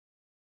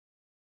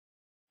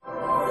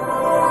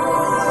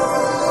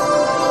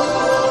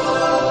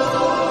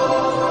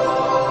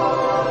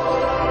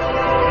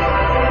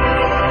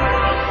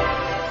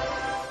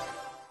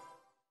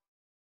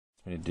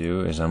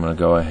anyways, I'm going to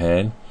go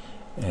ahead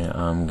and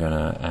I'm going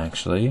to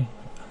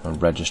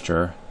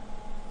register.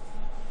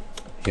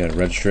 You got to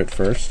register it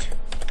first.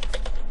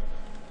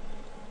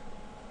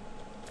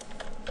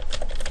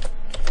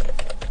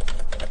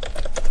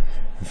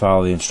 And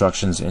follow the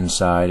instructions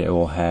inside. It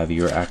will have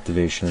your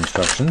activation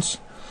instructions.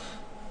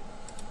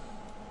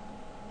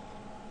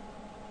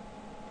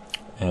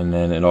 And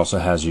then it also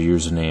has your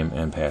username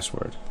and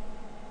password.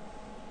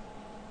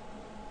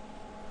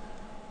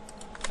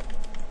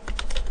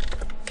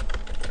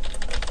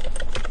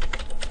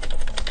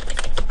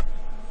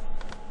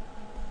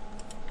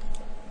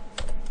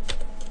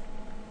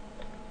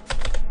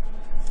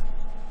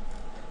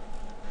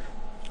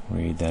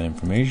 Read that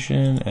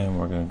information, and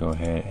we're going to go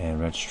ahead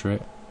and register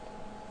it.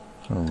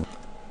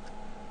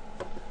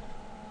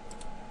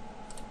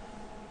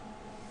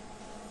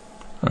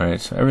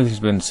 Alright, so everything's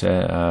been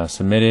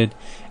submitted,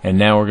 and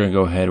now we're going to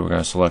go ahead, we're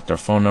going to select our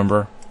phone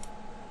number.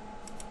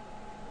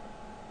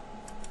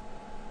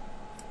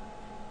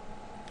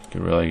 You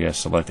can really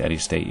select any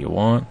state you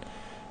want.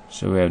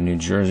 So we have New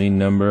Jersey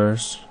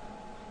numbers,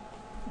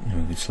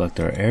 and we can select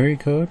our area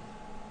code.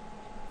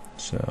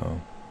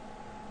 So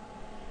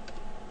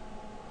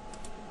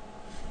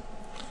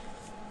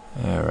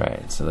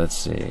alright, so let's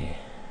see.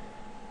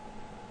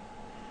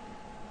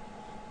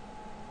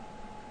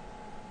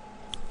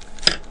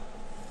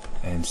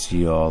 And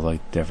see all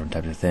like different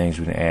types of things.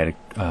 We can add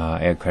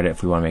credit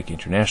if we want to make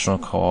international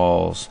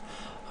calls,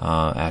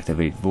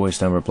 activate voice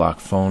number,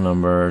 block phone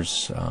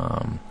numbers,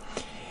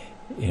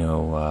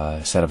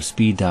 set up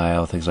speed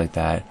dial, things like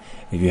that.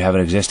 If you have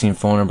an existing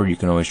phone number, you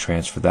can always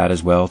transfer that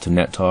as well to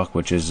netTALK,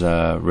 which is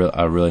a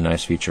really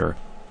nice feature.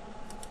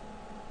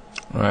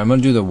 Alright, I'm going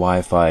to do the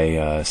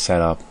Wi-Fi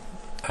setup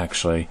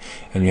actually,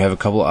 and you have a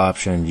couple of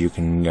options. You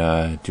can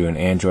do an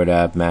Android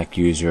app, Mac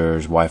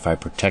users, Wi-Fi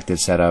protected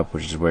setup,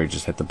 which is where you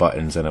just hit the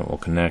buttons and it will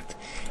connect.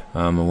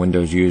 A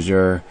Windows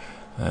user,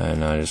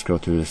 and I just go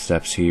through the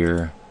steps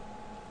here.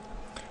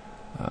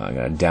 I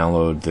gotta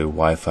download the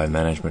Wi-Fi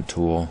management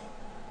tool,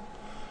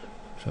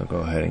 so I'll go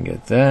ahead and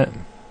get that.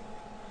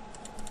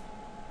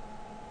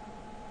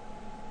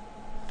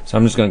 So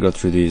I'm just going to go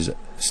through these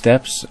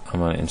steps. I'm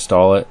going to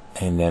install it,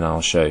 and then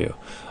I'll show you.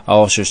 I'll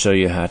also show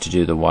you how to do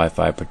the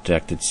Wi-Fi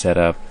protected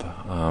setup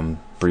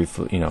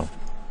briefly. I'll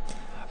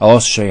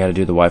also show you how to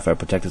do the Wi-Fi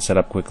protected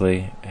setup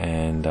quickly,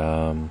 and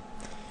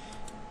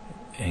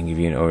give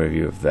you an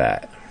overview of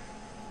that.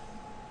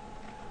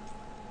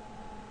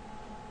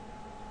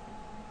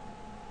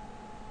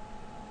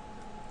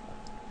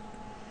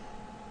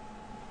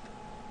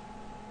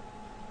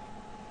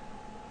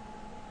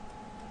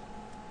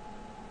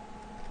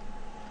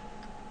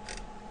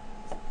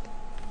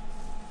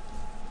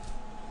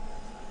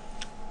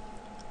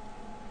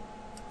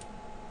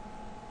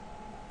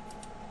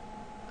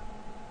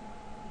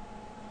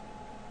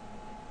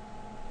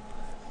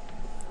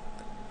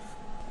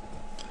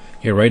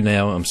 Here right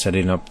now I'm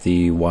setting up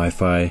the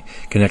Wi-Fi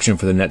connection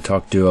for the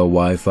netTALK DUO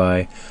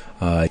Wi-Fi.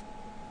 It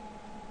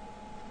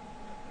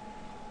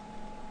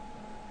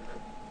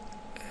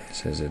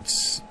says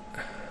it's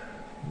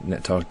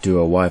netTALK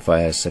DUO Wi-Fi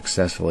has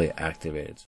successfully activated.